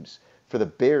special teams. For the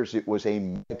Bears, it was a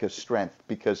mega strength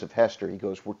because of Hester. He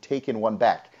goes, we're taking one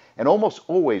back. And almost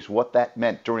always what that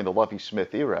meant during the Lovie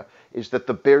Smith era is that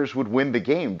the Bears would win the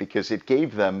game because it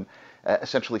gave them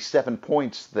essentially 7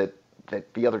 points that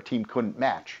the other team couldn't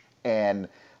match. And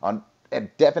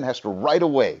Devin Hester right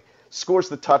away scores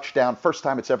the touchdown. First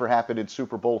time it's ever happened in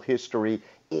Super Bowl history.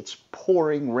 It's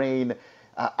pouring rain.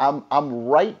 I'm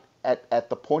right at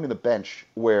the point in the bench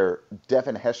where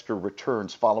Devin Hester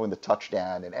returns following the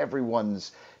touchdown, and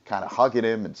everyone's kind of hugging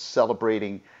him and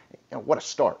celebrating. What a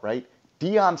start, right?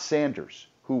 Deion Sanders,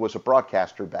 who was a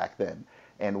broadcaster back then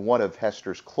and one of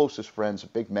Hester's closest friends, a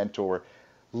big mentor,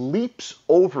 leaps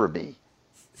over me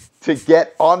to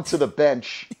get onto the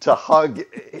bench to hug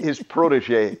his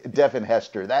protege, Devin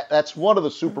Hester. That's one of the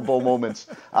Super Bowl moments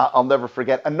I'll never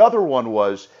forget. Another one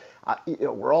was,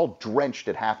 we're all drenched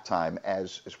at halftime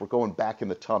as we're going back in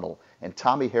the tunnel, and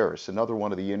Tommy Harris, another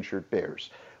one of the injured Bears,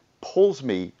 pulls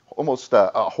me, almost a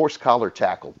horse collar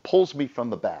tackle, pulls me from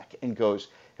the back and goes,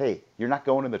 hey, you're not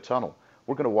going in the tunnel.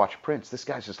 We're going to watch Prince. This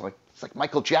guy's just it's like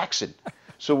Michael Jackson.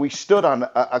 So we stood on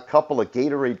a couple of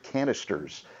Gatorade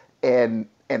canisters and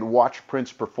watch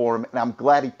Prince perform, and I'm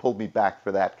glad he pulled me back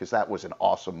for that because that was an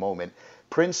awesome moment.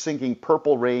 Prince singing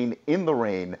Purple Rain in the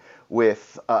rain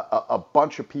with a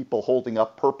bunch of people holding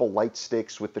up purple light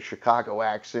sticks with the Chicago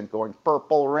accent going,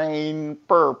 Purple Rain,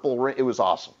 Purple Rain. It was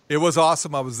awesome. It was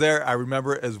awesome. I was there. I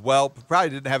remember it as well. Probably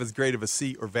didn't have as great of a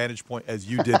seat or vantage point as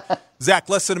you did. Zach,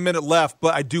 less than a minute left,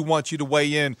 but I do want you to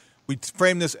weigh in. We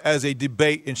frame this as a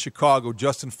debate in Chicago,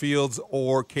 Justin Fields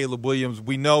or Caleb Williams.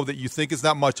 We know that you think it's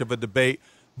not much of a debate,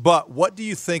 but what do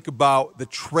you think about the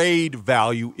trade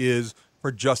value is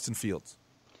for Justin Fields?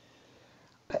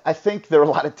 I think there are a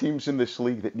lot of teams in this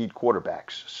league that need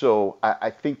quarterbacks, so I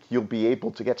think you'll be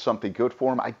able to get something good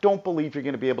for him. I don't believe you're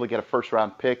going to be able to get a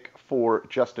first-round pick for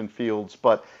Justin Fields,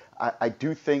 but I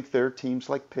do think there are teams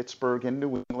like Pittsburgh and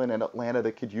New England and Atlanta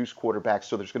that could use quarterbacks,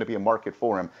 so there's going to be a market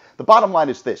for him. The bottom line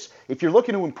is this. If you're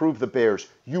looking to improve the Bears,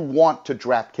 you want to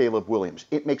draft Caleb Williams.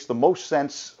 It makes the most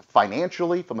sense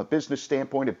financially from a business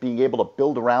standpoint of being able to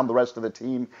build around the rest of the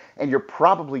team, and you're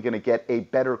probably going to get a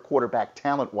better quarterback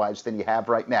talent-wise than you have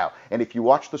right now. And if you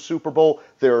watch the Super Bowl,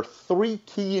 there are 3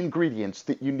 key ingredients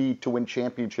that you need to win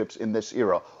championships in this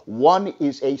era. One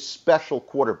is a special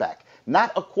quarterback,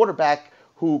 not a quarterback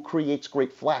who creates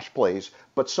great flash plays,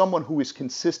 but someone who is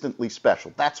consistently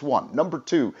special. That's one. Number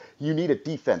 2, you need a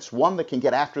defense, one that can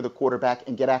get after the quarterback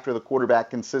and get after the quarterback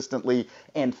consistently.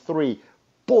 And 3,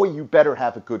 boy, you better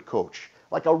have a good coach,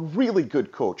 like a really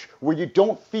good coach, where you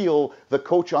don't feel the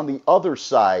coach on the other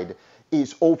side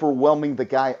is overwhelming the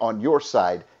guy on your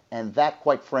side. And that,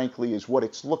 quite frankly, is what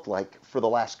it's looked like for the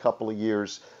last couple of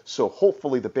years. So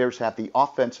hopefully the Bears have the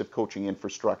offensive coaching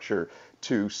infrastructure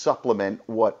to supplement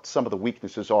what some of the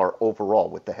weaknesses are overall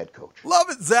with the head coach. Love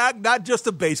it, Zach. Not just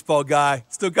a baseball guy.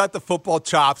 Still got the football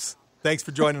chops. Thanks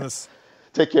for joining us.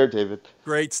 Take care, David.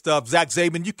 Great stuff. Zach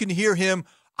Zaidman, you can hear him.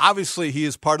 Obviously, he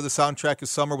is part of the soundtrack of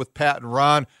summer with Pat and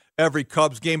Ron every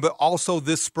Cubs game, but also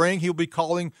this spring he'll be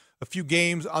calling a few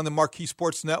games on the Marquee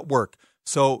Sports Network.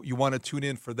 So you want to tune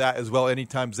in for that as well.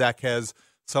 Anytime Zach has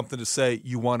something to say,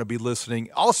 you want to be listening.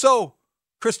 Also,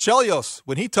 Chris Chelios,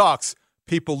 when he talks,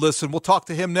 people listen. We'll talk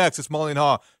to him next. It's Mully and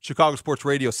Haugh, Chicago Sports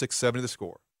Radio, 670 The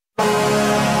Score.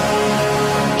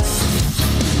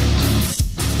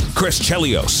 Chris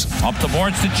Chelios. Up the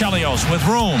boards to Chelios with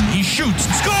room. He shoots.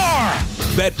 Score!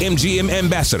 BetMGM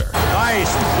ambassador.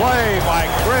 Nice play by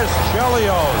Chris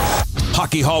Chelios.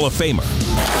 Hockey Hall of Famer.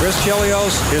 Chris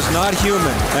Chelios is not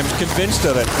human. I'm convinced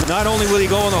of it. Not only will he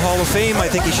go in the Hall of Fame, I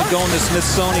think he should go in the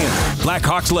Smithsonian.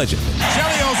 Blackhawks legend.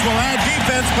 Chelios will add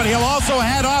defense, but he'll also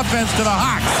add offense to the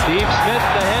Hawks. Steve Smith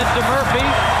ahead to Murphy.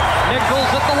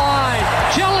 Nichols at the line.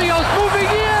 Chelios moving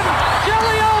in.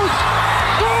 Chelios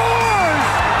scores!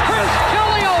 Chris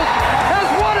Chelios has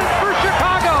won it for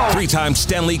Chicago. Three-time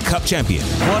Stanley Cup champion.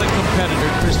 What a competitor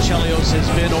Chris Chelios has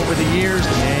been over the years,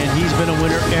 and he's been a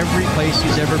winner every place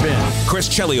he's ever been. Chris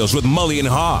Chelios with Mully and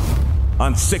Haugh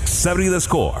on 670 The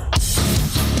Score.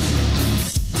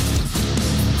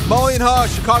 Mully and Haugh,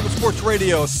 Chicago Sports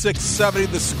Radio, 670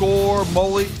 The Score.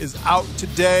 Mully is out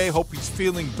today. Hope he's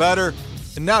feeling better.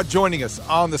 And now joining us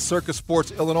on the Circus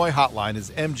Sports Illinois hotline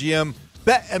is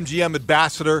BetMGM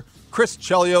ambassador Chris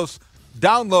Chelios.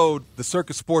 Download the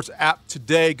Circus Sports app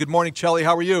today. Good morning, Chelly.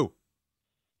 How are you?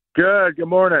 Good. Good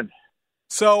morning.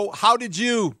 So how did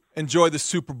you enjoy the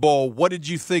Super Bowl? What did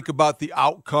you think about the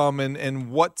outcome,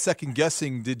 and what second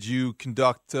guessing did you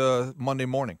conduct Monday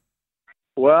morning?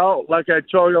 Well, like I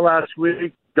told you last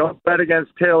week, don't bet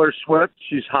against Taylor Swift.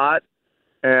 She's hot.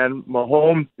 And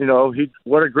Mahomes,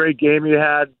 what a great game he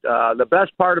had. The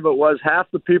best part of it was half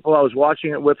the people I was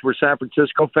watching it with were San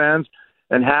Francisco fans,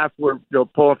 and half were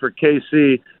pulling for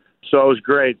KC. So it was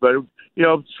great. But,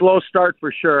 slow start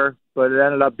for sure, but it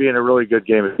ended up being a really good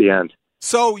game at the end.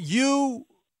 So you,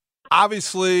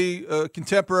 obviously, a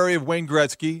contemporary of Wayne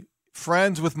Gretzky,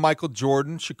 friends with Michael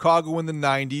Jordan, Chicago in the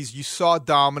 90s. You saw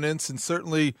dominance, and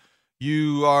certainly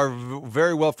you are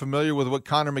very well familiar with what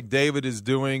Connor McDavid is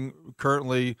doing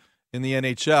currently in the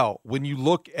NHL. When you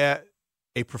look at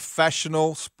a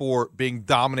professional sport being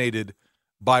dominated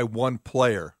by one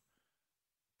player,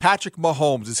 Patrick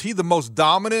Mahomes, is he the most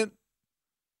dominant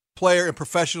player in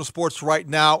professional sports right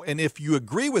now? And if you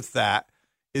agree with that,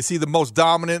 is he the most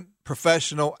dominant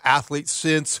professional athlete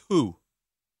since who?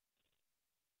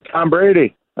 Tom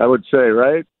Brady, I would say,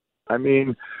 right? I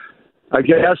mean, I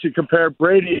guess you compare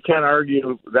Brady, you can't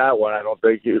argue that one. I don't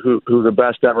think who the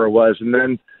best ever was. And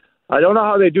then I don't know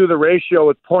how they do the ratio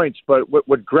with points, but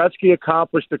what Gretzky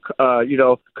accomplished,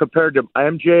 compared to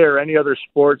MJ or any other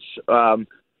sports,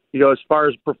 as far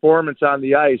as performance on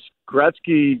the ice,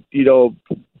 Gretzky,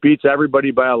 beats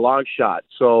everybody by a long shot.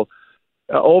 So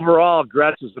overall,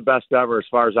 Gretz is the best ever as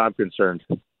far as I'm concerned.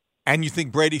 And you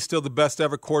think Brady's still the best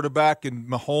ever quarterback, and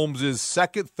Mahomes is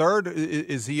second, third?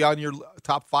 Is he on your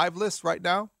top 5 list right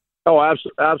now? Oh,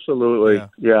 absolutely.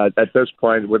 Yeah, at this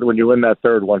point, when you win that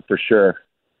third one, for sure.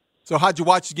 So how'd you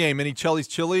watch the game? Any Chelly's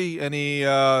chili? Any?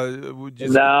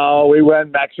 No, we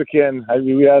went Mexican. I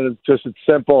mean, we had just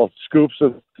simple scoops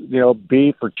of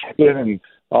beef or chicken and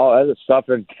all that stuff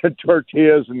and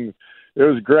tortillas, and it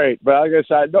was great. But like I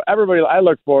said, I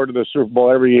look forward to the Super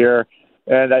Bowl every year.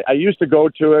 And I used to go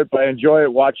to it, but I enjoy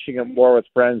it watching it more with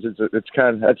friends.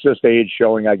 That's just age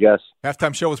showing, I guess.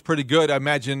 Halftime show was pretty good. I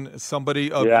imagine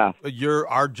somebody of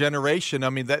our generation. I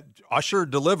mean, that Usher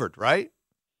delivered, right?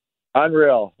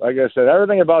 Unreal. Like I said,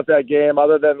 everything about that game,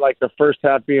 other than like the first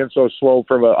half being so slow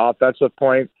from an offensive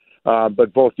point,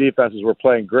 but both defenses were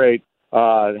playing great.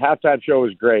 The halftime show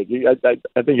was great.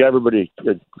 I think everybody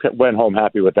went home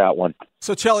happy with that one.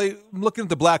 So, Chelly, looking at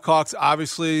the Blackhawks,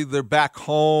 obviously they're back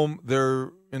home. They're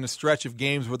in a stretch of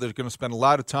games where they're going to spend a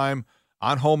lot of time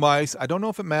on home ice. I don't know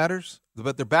if it matters,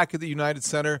 but they're back at the United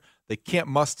Center. They can't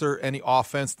muster any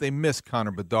offense. They miss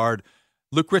Connor Bedard.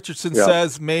 Luke Richardson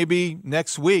says maybe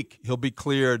next week he'll be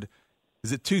cleared.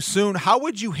 Is it too soon? How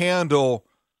would you handle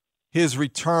his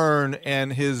return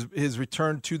and his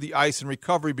return to the ice and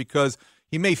recovery, because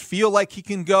he may feel like he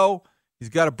can go. He's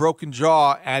got a broken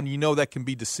jaw, and that can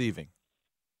be deceiving.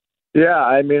 Yeah,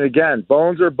 I mean, again,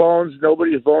 bones are bones.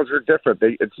 Nobody's bones are different.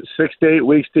 It's 6 to 8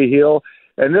 weeks to heal.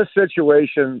 In this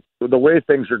situation, the way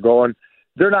things are going,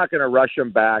 they're not going to rush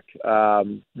him back.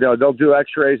 They'll do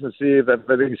x-rays and see if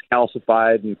everything's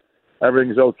calcified and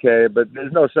everything's okay. But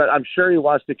there's no sense. I'm sure he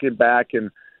wants to get back, and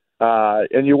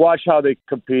you watch how they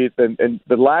compete, and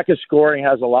the lack of scoring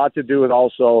has a lot to do with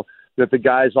also that the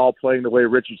guys all playing the way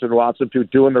Richardson wants them to,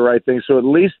 doing the right thing. So at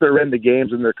least they're in the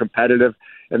games and they're competitive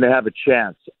and they have a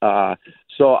chance.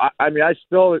 So I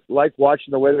still like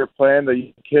watching the way they're playing.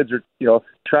 The kids are,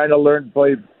 trying to learn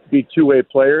to be two-way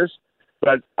players,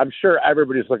 but I'm sure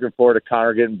everybody's looking forward to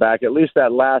Connor getting back. At least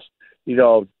that last,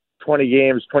 20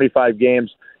 games, 25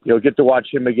 games, get to watch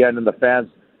him again, and the fans,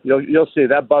 you'll see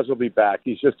that buzz will be back.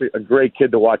 He's just a great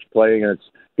kid to watch playing, and it's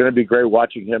going to be great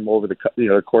watching him over the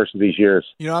course of these years.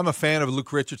 I'm a fan of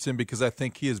Luke Richardson because I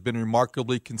think he has been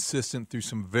remarkably consistent through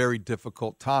some very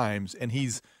difficult times, and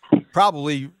he's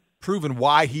probably proven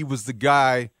why he was the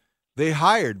guy they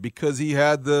hired, because he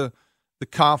had the the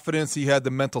confidence, he had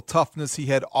the mental toughness, he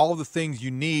had all the things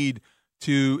you need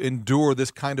to endure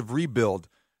this kind of rebuild.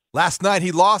 Last night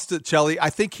he lost it, Chelly. I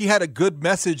think he had a good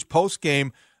message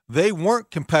post-game. They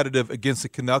weren't competitive against the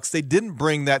Canucks. They didn't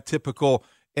bring that typical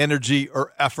energy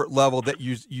or effort level that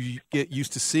you get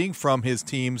used to seeing from his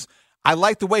teams. I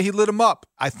like the way he lit him up.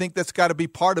 I think that's got to be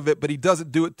part of it, but he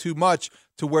doesn't do it too much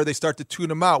to where they start to tune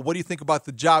him out. What do you think about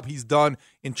the job he's done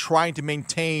in trying to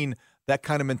maintain that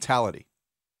kind of mentality?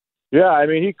 Yeah, I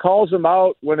mean, he calls them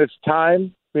out when it's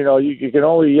time. You know, you can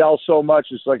only yell so much.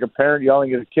 It's like a parent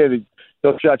yelling at a kid.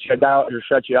 He'll shut you down or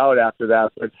shut you out after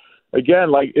that. But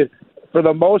again, for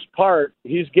the most part,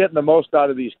 he's getting the most out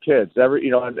of these kids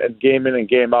and game in and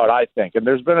game out, I think. And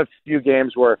there's been a few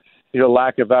games where,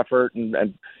 lack of effort and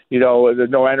there's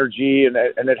no energy and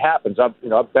it happens.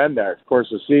 I've been there, of course,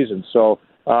 this season. So,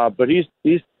 but he's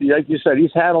like you said,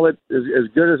 he's handled it as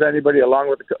good as anybody along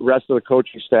with the rest of the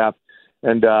coaching staff.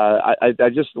 And I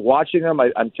just watching him,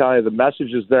 I'm telling you, the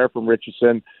message is there from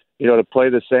Richardson, to play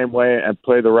the same way and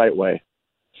play the right way.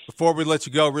 Before we let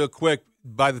you go, real quick,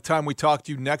 by the time we talk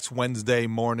to you next Wednesday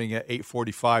morning at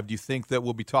 8:45, do you think that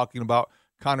we'll be talking about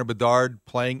Connor Bedard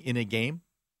playing in a game?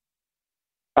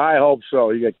 I hope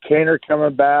so. You got Kaner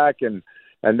coming back, and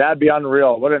that'd be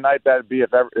unreal. What a night that'd be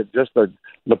if just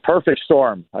the perfect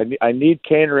storm. I need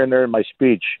Kaner in there in my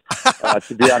speech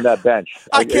to be on that bench.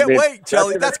 I can't wait,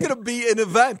 Chelly. That's going to be an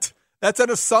event. That's on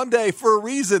a Sunday for a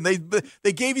reason.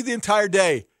 They gave you the entire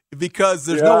day because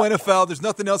there's no NFL. There's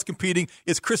nothing else competing.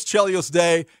 It's Chris Chelios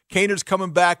Day. Kaner's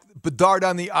coming back. Bedard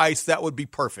on the ice. That would be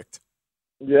perfect.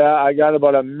 Yeah, I got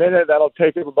about a minute. That'll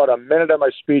take up about a minute of my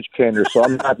speech, Kaner, so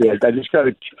I'm happy. I just got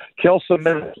to kill some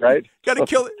minutes, right? Got to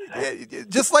kill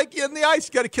just like in the ice,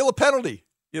 you got to kill a penalty,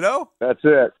 That's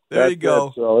it. There you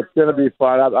go. So it's going to be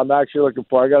fun. I'm actually looking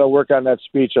for I got to work on that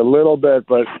speech a little bit,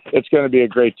 but it's going to be a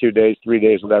great 3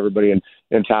 days with everybody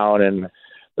in town. And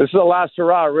this is the last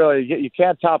hurrah, really. You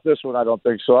can't top this one, I don't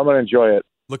think, so I'm going to enjoy it.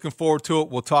 Looking forward to it.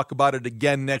 We'll talk about it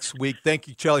again next week. Thank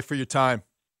you, Chelly, for your time.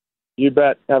 You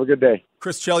bet. Have a good day.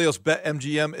 Chris Chelios,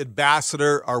 BetMGM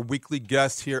ambassador, our weekly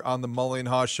guest here on the Mully and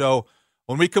Haugh Show.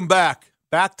 When we come back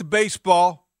to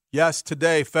baseball. Yes,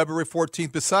 today, February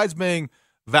 14th, besides being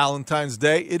Valentine's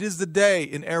Day, it is the day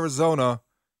in Arizona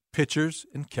pitchers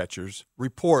and catchers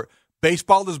report.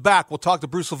 Baseball is back. We'll talk to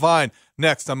Bruce Levine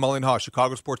next on Mully and Haugh,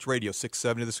 Chicago Sports Radio,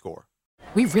 670 The Score.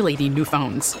 We really need new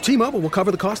phones. T-Mobile will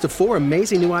cover the cost of 4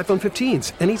 amazing new iPhone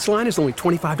 15s, and each line is only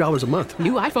 $25 a month.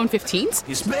 New iPhone 15s?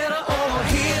 It's better over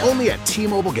here. Only at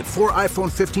T-Mobile, get 4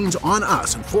 iPhone 15s on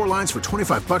us and 4 lines for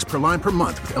 $25 per line per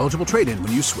month with eligible trade-in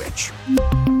when you switch.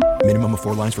 Minimum of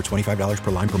 4 lines for $25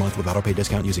 per line per month with autopay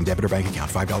discount using debit or bank account.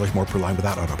 $5 more per line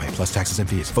without autopay, plus taxes and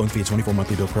fees. Phone fee at 24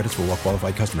 monthly bill credits for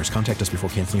well-qualified customers. Contact us before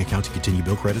canceling account to continue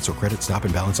bill credits or credit stop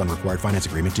and balance on required finance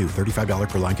agreement due. $35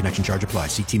 per line connection charge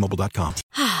applies. See T-Mobile.com.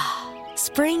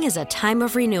 Spring is a time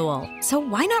of renewal, so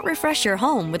why not refresh your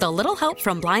home with a little help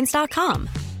from Blinds.com?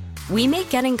 We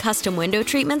make getting custom window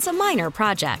treatments a minor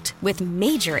project with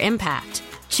major impact.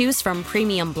 Choose from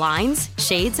premium blinds,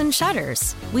 shades, and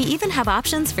shutters. We even have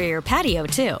options for your patio,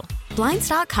 too.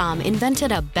 Blinds.com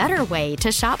invented a better way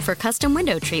to shop for custom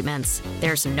window treatments.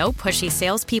 There's no pushy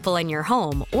salespeople in your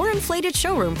home or inflated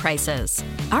showroom prices.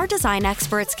 Our design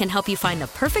experts can help you find the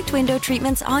perfect window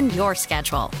treatments on your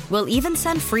schedule. We'll even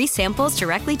send free samples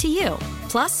directly to you.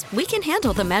 Plus, we can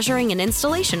handle the measuring and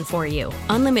installation for you.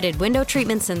 Unlimited window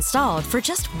treatments installed for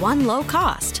just one low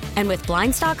cost. And with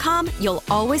Blinds.com, you'll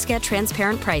always get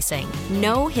transparent pricing.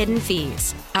 No hidden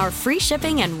fees. Our free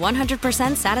shipping and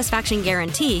 100% satisfaction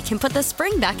guarantee can put the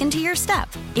spring back into your step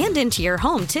and into your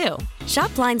home, too.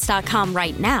 Shop Blinds.com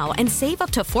right now and save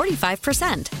up to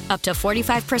 45%. Up to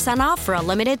 45% off for a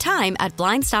limited time at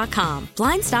Blinds.com.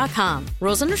 Blinds.com.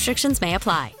 Rules and restrictions may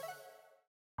apply.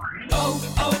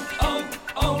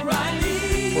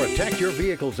 Protect your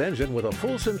vehicle's engine with a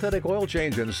full synthetic oil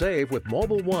change and save with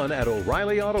Mobil 1 at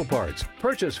O'Reilly Auto Parts.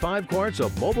 Purchase 5 quarts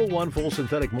of Mobil 1 full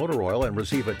synthetic motor oil and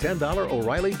receive a $10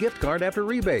 O'Reilly gift card after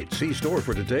rebate. See store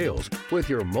for details. With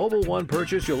your Mobil 1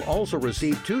 purchase, you'll also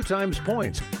receive 2 times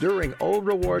points during O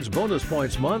Rewards Bonus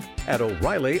Points Month at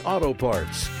O'Reilly Auto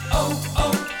Parts.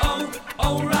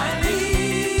 O'Reilly